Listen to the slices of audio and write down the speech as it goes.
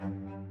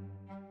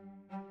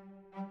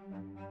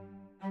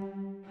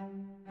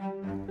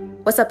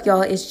What's up,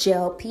 y'all? It's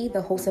JLP,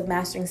 the host of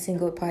Mastering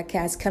Single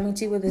Podcast, coming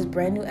to you with this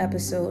brand new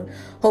episode.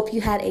 Hope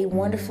you had a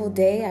wonderful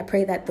day. I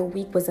pray that the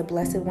week was a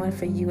blessed one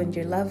for you and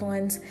your loved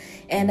ones.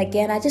 And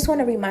again, I just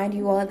want to remind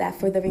you all that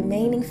for the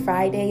remaining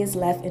Fridays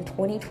left in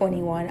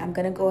 2021, I'm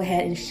going to go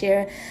ahead and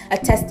share a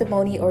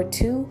testimony or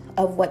two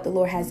of what the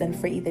Lord has done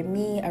for either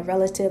me, a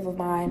relative of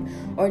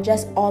mine, or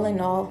just all in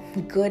all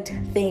good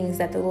things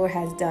that the Lord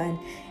has done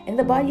in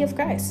the body of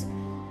Christ.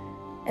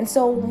 And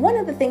so one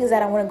of the things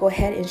that I want to go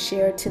ahead and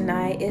share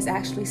tonight is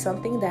actually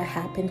something that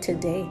happened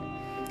today,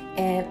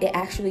 and it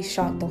actually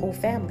shocked the whole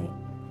family.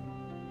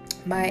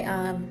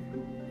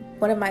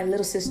 One of my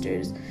little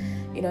sisters,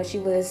 she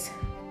was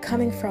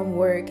coming from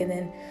work, and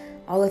then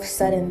all of a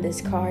sudden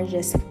this car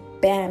just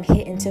bam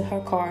hit into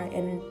her car,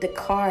 and the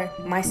car,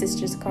 my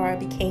sister's car,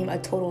 became a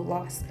total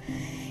loss.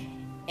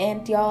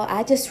 And y'all,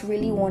 I just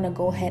really want to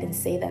go ahead and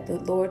say that the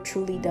Lord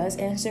truly does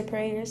answer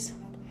prayers.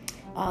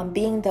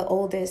 Being the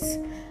oldest,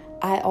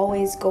 I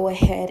always go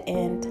ahead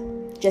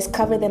and just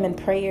cover them in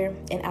prayer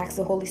and ask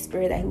the Holy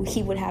Spirit that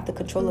He would have the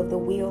control of the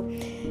wheel,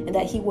 and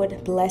that He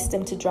would bless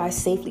them to drive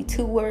safely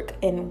to work.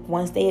 And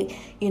once they're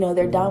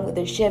done with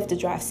their shift, to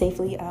drive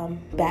safely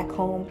back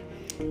home.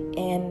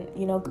 And,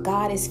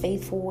 God is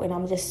faithful. And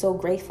I'm just so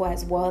grateful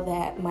as well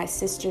that my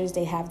sisters,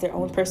 they have their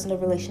own personal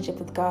relationship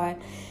with God.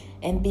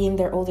 And being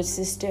their older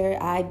sister,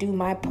 I do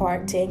my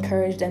part to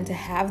encourage them to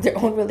have their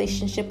own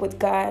relationship with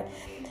God,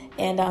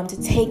 and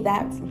to take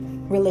that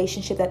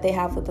relationship that they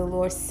have with the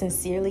Lord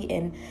sincerely,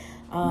 and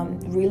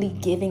really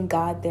giving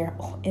God their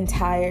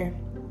entire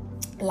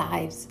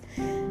lives.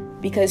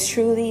 Because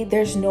truly,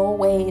 there's no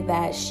way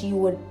that she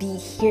would be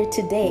here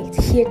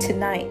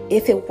tonight,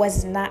 if it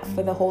was not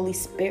for the Holy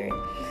Spirit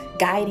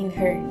guiding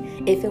her,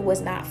 if it was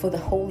not for the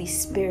Holy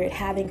Spirit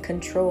having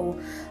control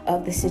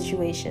of the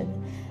situation.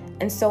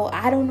 And so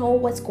I don't know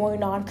what's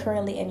going on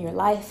currently in your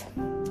life.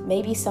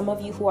 Maybe some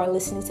of you who are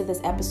listening to this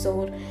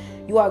episode,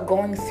 you are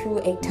going through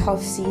a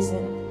tough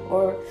season.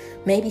 Or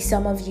maybe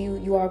some of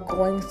you are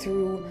going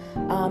through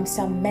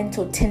some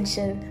mental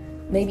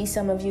tension. Maybe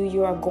some of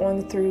you are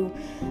going through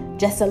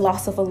just a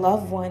loss of a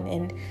loved one,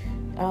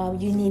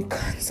 and you need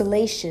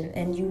consolation,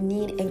 and you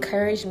need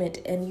encouragement,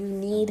 and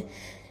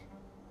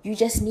you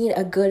just need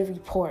a good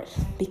report,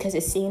 because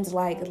it seems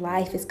like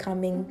life is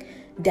coming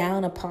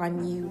down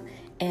upon you,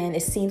 and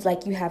it seems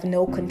like you have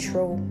no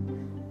control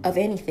of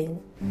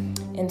anything.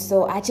 And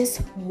so I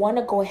just want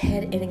to go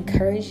ahead and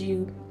encourage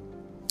you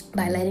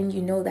by letting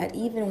you know that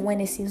even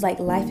when it seems like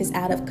life is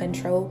out of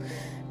control,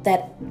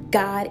 that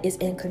God is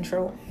in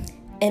control.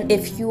 And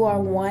if you are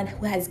one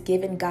who has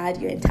given God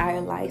your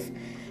entire life,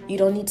 you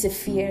don't need to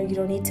fear, you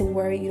don't need to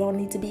worry, you don't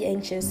need to be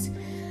anxious,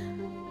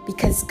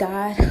 because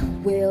God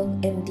will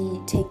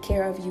indeed take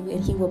care of you,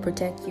 and He will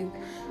protect you.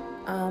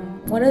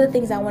 One of the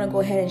things I want to go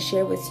ahead and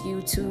share with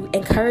you to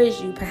encourage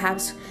you,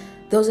 perhaps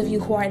those of you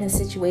who are in a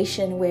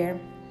situation where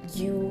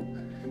you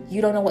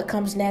don't know what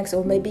comes next,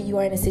 or maybe you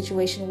are in a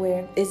situation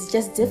where it's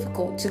just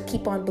difficult to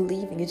keep on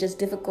believing. It's just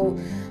difficult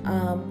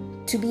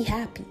to be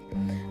happy.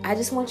 I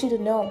just want you to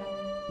know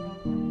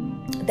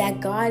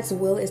that God's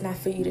will is not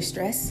for you to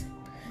stress.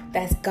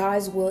 That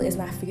God's will is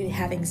not for you to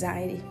have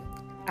anxiety.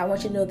 I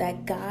want you to know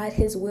that God,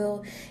 His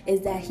will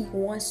is that He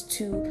wants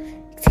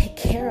to take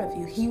care of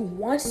you. He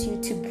wants you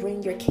to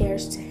bring your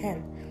cares to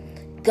Him.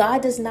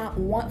 God does not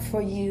want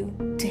for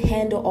you to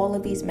handle all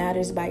of these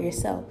matters by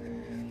yourself.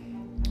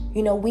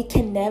 We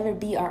can never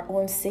be our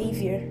own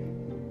savior.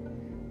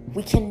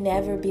 We can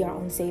never be our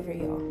own savior,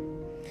 y'all.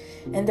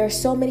 And there's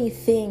so many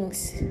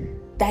things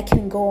that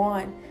can go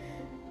on.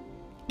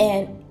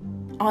 And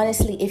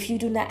honestly, if you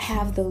do not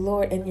have the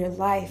Lord in your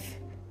life,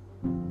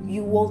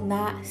 you will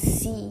not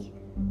see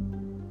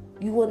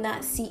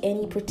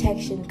any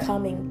protection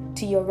coming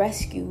to your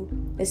rescue,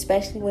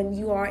 especially when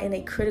you are in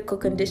a critical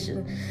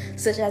condition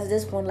such as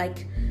this one.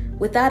 Like,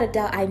 without a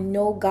doubt, I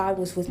know God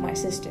was with my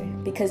sister,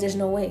 because there's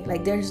no way.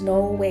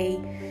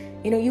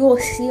 You will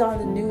see on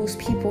the news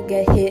people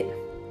get hit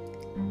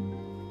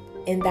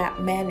in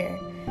that manner,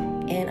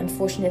 and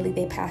unfortunately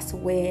they pass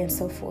away and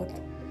so forth.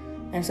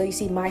 And so you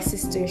see my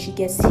sister, she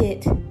gets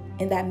hit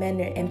in that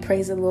manner, and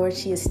praise the Lord,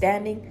 she is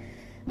standing.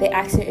 They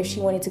asked her if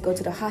she wanted to go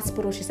to the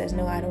hospital. She says,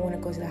 no, I don't want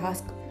to go to the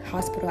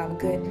hospital. I'm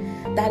good.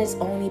 That is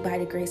only by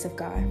the grace of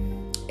God.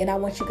 And I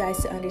want you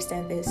guys to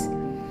understand this.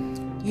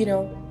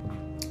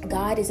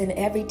 God is in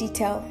every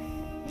detail.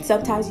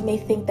 Sometimes you may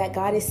think that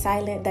God is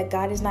silent, that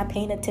God is not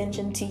paying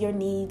attention to your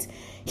needs.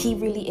 He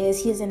really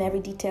is. He is in every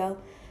detail.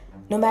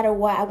 No matter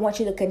what, I want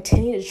you to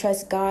continue to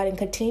trust God and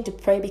continue to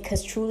pray,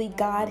 because truly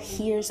God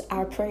hears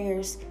our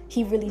prayers.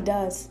 He really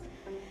does.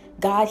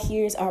 God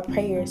hears our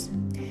prayers.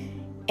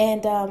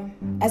 And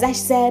as I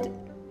said,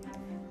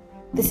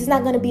 this is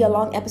not going to be a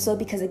long episode,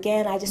 because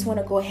again, I just want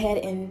to go ahead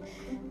and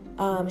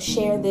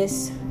share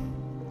this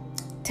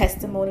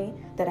testimony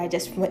that I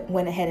just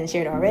went ahead and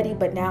shared already.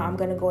 But now I'm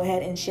going to go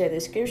ahead and share the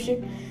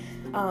scripture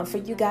for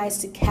you guys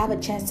to have a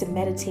chance to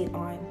meditate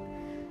on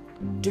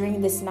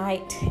during this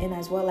night, and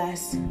as well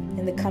as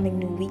in the coming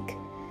new week.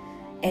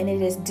 And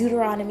it is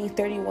Deuteronomy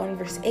 31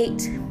 verse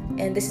 8.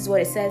 And this is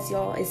what it says,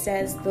 y'all. It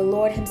says, the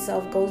Lord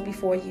himself goes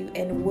before you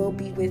and will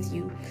be with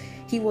you.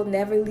 He will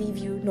never leave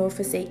you nor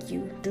forsake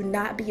you. Do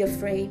not be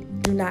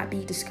afraid. Do not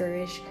be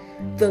discouraged.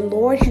 The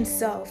Lord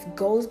himself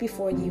goes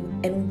before you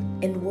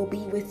and will be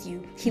with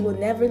you. He will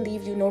never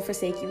leave you nor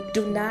forsake you.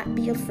 Do not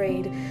be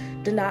afraid.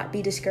 Do not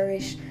be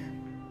discouraged.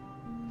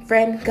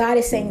 Friend, God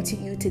is saying to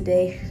you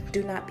today,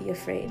 do not be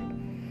afraid.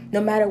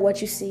 No matter what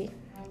you see,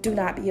 do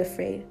not be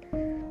afraid.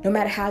 No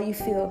matter how you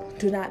feel,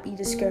 do not be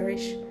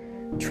discouraged.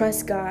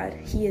 Trust God.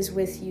 He is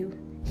with you.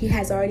 He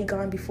has already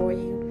gone before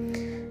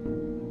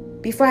you.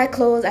 Before I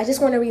close, I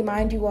just want to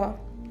remind you all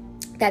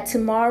that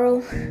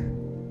tomorrow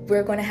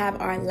we're going to have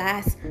our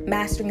last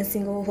Mastering in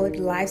Singlehood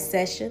live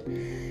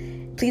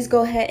session. Please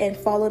go ahead and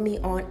follow me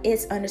on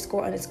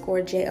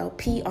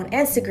its__JLP on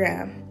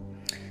Instagram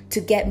to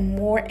get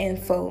more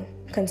info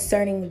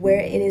concerning where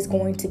it is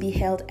going to be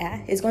held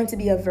at. It's going to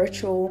be a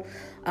virtual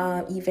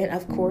event,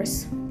 of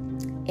course.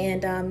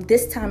 And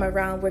this time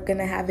around, we're going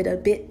to have it a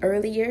bit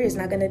earlier. It's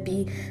not going to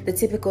be the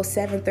typical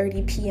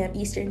 7:30 p.m.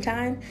 Eastern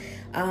time.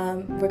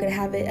 We're going to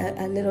have it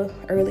a little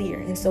earlier.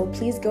 And so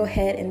please go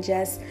ahead and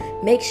just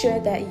make sure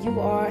that you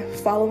are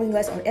following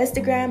us on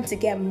Instagram to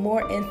get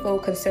more info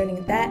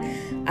concerning that.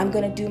 I'm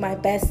going to do my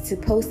best to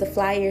post the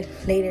flyer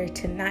later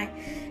tonight.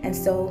 And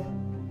so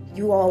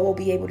you all will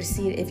be able to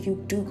see it if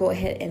you do go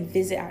ahead and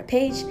visit our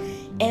page.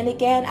 And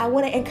again, I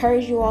want to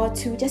encourage you all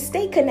to just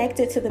stay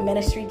connected to the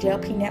Ministry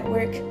JLP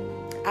Network.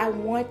 I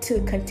want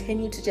to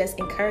continue to just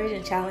encourage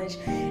and challenge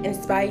and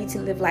inspire you to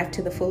live life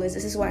to the fullest.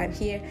 This is why I'm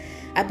here.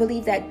 I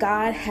believe that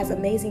God has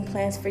amazing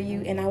plans for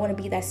you, and I want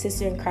to be that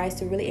sister in Christ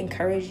to really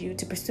encourage you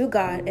to pursue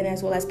God and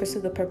as well as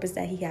pursue the purpose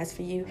that he has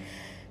for you.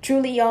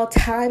 Truly, y'all,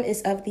 time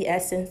is of the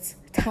essence.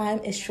 Time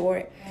is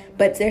short,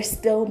 but there's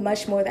still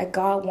much more that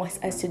God wants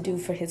us to do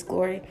for his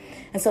glory.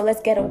 And so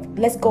let's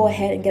go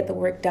ahead and get the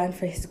work done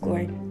for his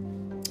glory.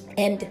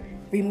 And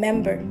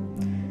remember,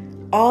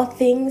 all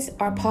things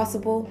are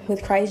possible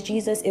with Christ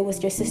Jesus. It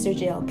was your sister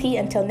JLP.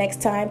 Until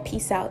next time,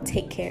 peace out.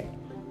 Take care.